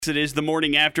It is the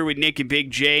morning after with Nick and Big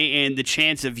J, and the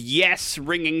chance of yes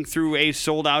ringing through a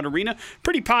sold-out arena.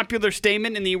 Pretty popular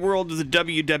statement in the world of the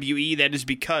WWE. That is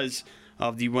because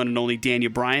of the one and only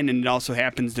Daniel Bryan, and it also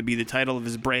happens to be the title of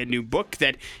his brand new book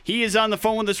that he is on the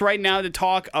phone with us right now to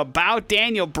talk about.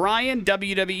 Daniel Bryan,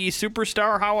 WWE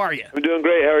superstar. How are you? I'm doing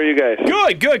great. How are you guys?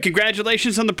 Good.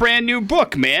 Congratulations on the brand new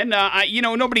book, man.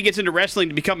 Nobody gets into wrestling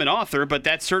to become an author, but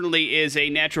that certainly is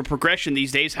a natural progression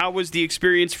these days. How was the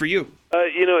experience for you?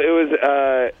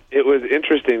 It was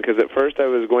interesting because at first I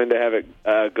was going to have it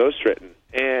ghostwritten,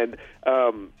 and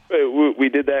we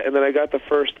did that, and then I got the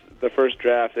first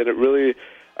draft, and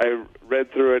I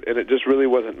read through it, and it just really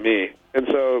wasn't me. And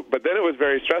so, but then it was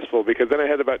very stressful because then I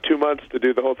had about 2 months to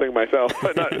do the whole thing myself.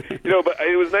 But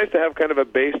it was nice to have kind of a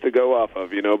base to go off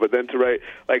of, But then to write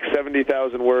like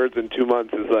 70,000 words in 2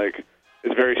 months is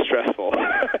very stressful,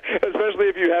 especially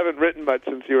if you haven't written much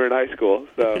since you were in high school.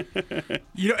 So,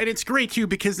 and it's great too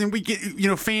because then we get,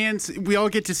 fans. We all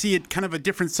get to see it kind of a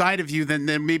different side of you than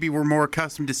maybe we're more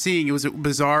accustomed to seeing. It was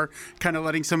bizarre, kind of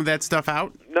letting some of that stuff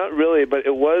out. Not really, but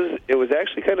it was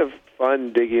actually kind of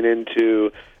fun digging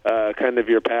into kind of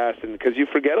your past, and because you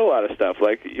forget a lot of stuff.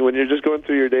 Like when you're just going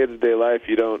through your day-to-day life,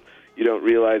 you don't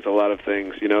realize a lot of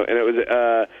things, And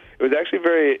it was actually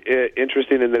very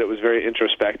interesting in that it was very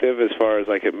introspective as far as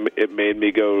like it made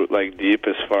me go like deep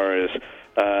as far as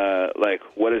like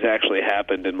what has actually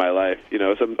happened in my life.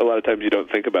 A lot of times you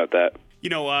don't think about that.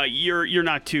 You're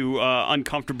not too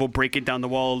uncomfortable breaking down the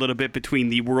wall a little bit between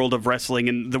the world of wrestling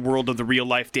and the world of the real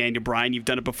life Daniel Bryan. You've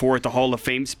done it before at the Hall of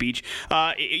Fame speech.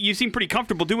 You seem pretty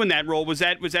comfortable doing that role. Was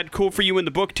that cool for you in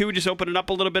the book too? Just opening up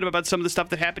a little bit about some of the stuff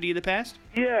that happened to you in the past.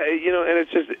 Yeah, and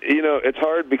it's just it's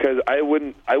hard because I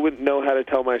wouldn't know how to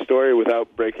tell my story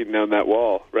without breaking down that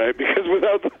wall, right? Because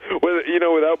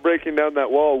without breaking down that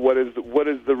wall, what is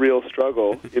the real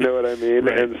struggle? You know what I mean?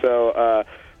 Right. And so.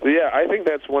 So yeah, I think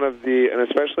that's one of and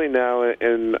especially now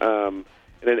in an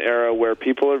era where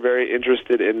people are very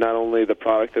interested in not only the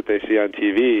product that they see on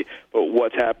TV, but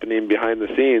what's happening behind the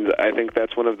scenes. I think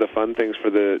that's one of the fun things for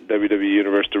the WWE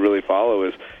universe to really follow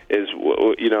is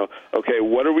okay,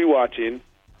 what are we watching?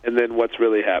 And then what's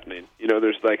really happening?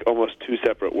 There's like almost two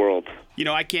separate worlds.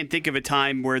 I can't think of a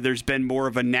time where there's been more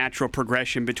of a natural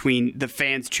progression between the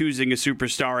fans choosing a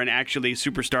superstar and actually a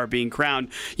superstar being crowned.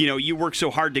 You worked so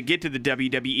hard to get to the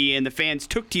WWE, and the fans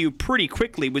took to you pretty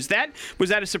quickly. Was that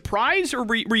a surprise, or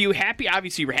were you happy?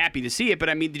 Obviously, you were happy to see it, but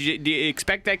I mean, did you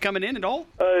expect that coming in at all?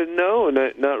 No,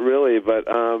 not really. But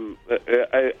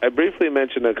I briefly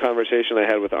mentioned a conversation I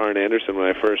had with Arn Anderson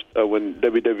when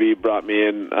WWE brought me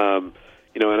in.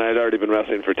 And I'd already been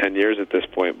wrestling for 10 years at this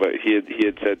point, but he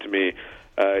had said to me,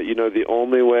 the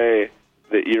only way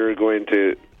that you're going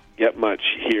to get much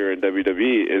here in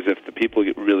WWE is if the people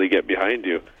really get behind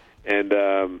you. And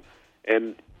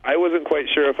I wasn't quite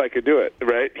sure if I could do it,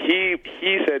 right? He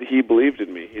said he believed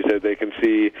in me. He said they can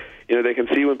see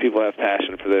when people have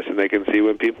passion for this, and they can see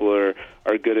when people are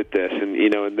good at this, and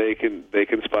and they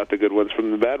can spot the good ones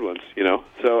from the bad ones,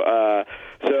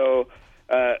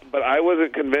 but I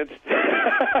wasn't convinced.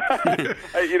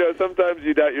 Sometimes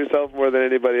you doubt yourself more than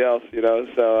anybody else,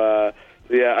 So,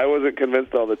 yeah, I wasn't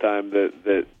convinced all the time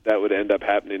that would end up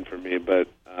happening for me. But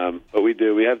we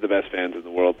do. We have the best fans in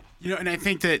the world. And I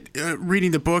think that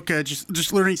reading the book,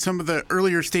 just learning some of the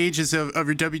earlier stages of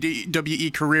your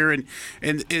WWE career, and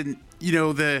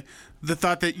the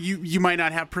thought that you might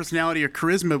not have personality or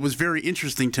charisma was very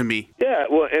interesting to me. Yeah,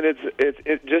 well, and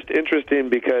it's just interesting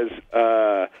because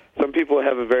some people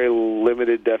have a very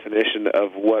limited definition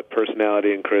of what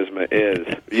personality and charisma is.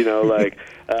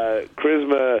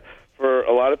 Charisma for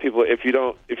a lot of people, if you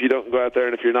don't go out there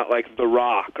and if you're not like The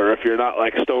Rock or if you're not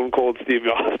like Stone Cold Steve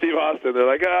Austin, they're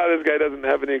like, this guy doesn't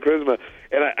have any charisma.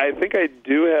 And I think I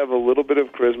do have a little bit of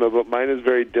charisma, but mine is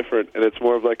very different, and it's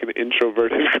more of like an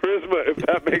introverted charisma, if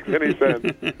that makes any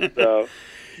sense. So.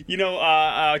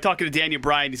 Talking to Daniel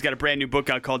Bryan, he's got a brand new book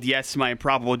out called Yes, My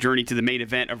Improbable Journey to the Main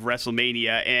Event of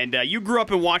WrestleMania. And you grew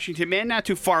up in Washington, man, not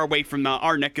too far away from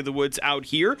our neck of the woods out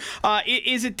here.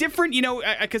 Is it different,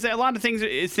 because a lot of things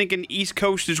is thinking East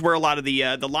Coast is where a lot of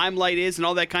the limelight is and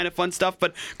all that kind of fun stuff.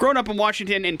 But growing up in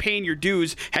Washington and paying your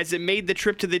dues, has it made the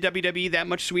trip to the WWE that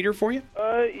much sweeter for you?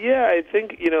 Yeah, I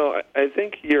think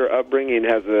your upbringing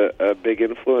has a big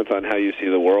influence on how you see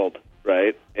the world,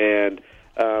 right? And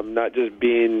not just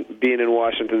being in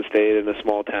Washington State in a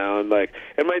small town. Like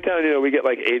in my town, we get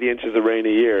like 80 inches of rain a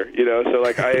year. So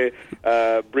like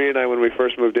Bree and I, when we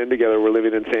first moved in together, we're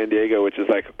living in San Diego, which is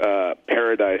like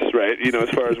paradise, right? As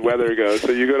far as weather goes.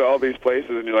 So you go to all these places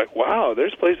and you're like, wow,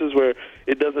 there's places where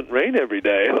it doesn't rain every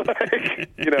day, like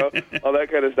all that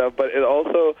kind of stuff. But it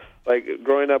also like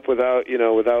growing up without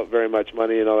very much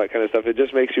money and all that kind of stuff, it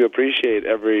just makes you appreciate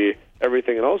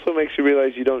everything, and also makes you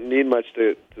realize you don't need much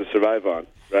to survive on.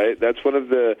 Right? That's one of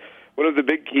the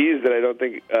big keys that I don't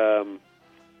think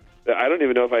I don't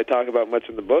even know if I talk about much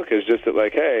in the book. Is just that,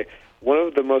 like, hey, one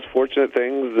of the most fortunate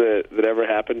things that ever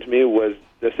happened to me was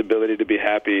this ability to be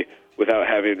happy without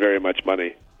having very much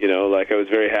money. Like I was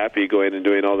very happy going and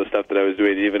doing all the stuff that I was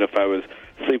doing, even if I was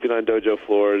sleeping on dojo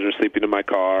floors or sleeping in my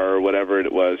car or whatever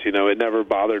it was. It never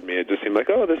bothered me. It just seemed like,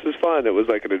 oh, this is fun. It was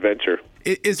like an adventure.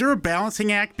 Is there a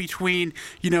balancing act between,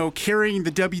 carrying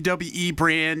the WWE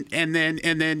brand and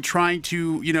then trying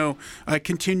to,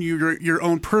 continue your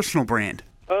own personal brand?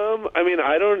 I mean,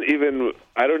 I don't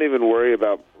even worry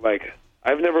about, like,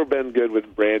 I've never been good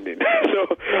with branding.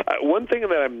 So one thing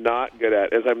that I'm not good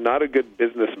at is I'm not a good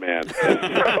businessman. So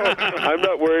I'm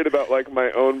not worried about, like,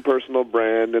 my own personal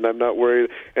brand, and I'm not worried.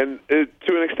 And to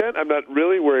an extent, I'm not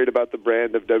really worried about the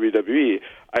brand of WWE.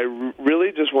 I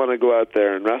really just want to go out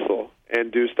there and wrestle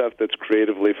and do stuff that's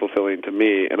creatively fulfilling to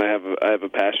me, and I have a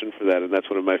passion for that, and that's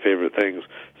one of my favorite things.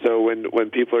 So when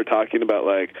people are talking about,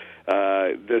 like,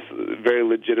 this very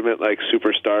legitimate, like,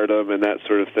 superstardom and that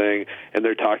sort of thing, and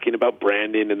they're talking about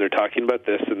branding and they're talking about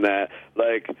this and that,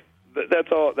 like,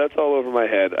 that's all over my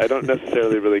head. I don't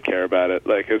necessarily really care about it.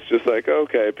 Like, it's just like,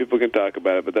 okay, people can talk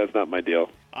about it, but that's not my deal.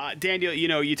 Daniel,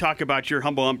 you talk about your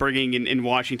humble upbringing in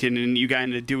Washington, and you got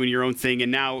into doing your own thing, and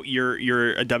now you're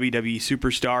a WWE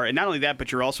superstar. And not only that,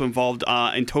 but you're also involved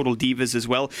in Total Divas as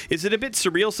well. Is it a bit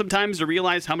surreal sometimes to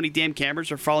realize how many damn cameras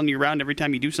are following you around every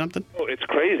time you do something? Oh, it's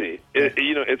crazy.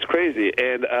 It's crazy.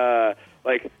 And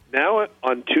like, now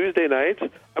on Tuesday nights,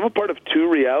 I'm a part of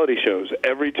 2 reality shows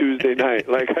every Tuesday night.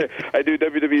 Like, I do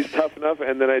WWE's Tough Enough,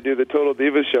 and then I do the Total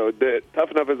Divas show. The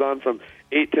Tough Enough is on from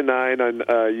 8 to 9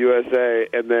 on USA,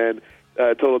 and then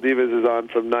Total Divas is on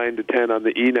from 9 to 10 on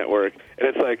the E! Network. And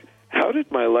it's like, how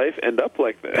did my life end up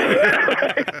like this?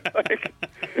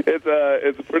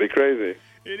 It's pretty crazy.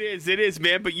 It is,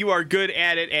 man, but you are good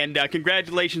at it, and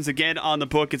congratulations again on the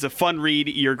book. It's a fun read.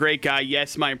 You're a great guy.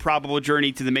 Yes, My Improbable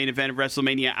Journey to the Main Event of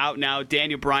WrestleMania, out now.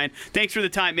 Daniel Bryan, thanks for the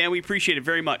time, man. We appreciate it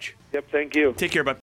very much. Yep, thank you. Take care, bud.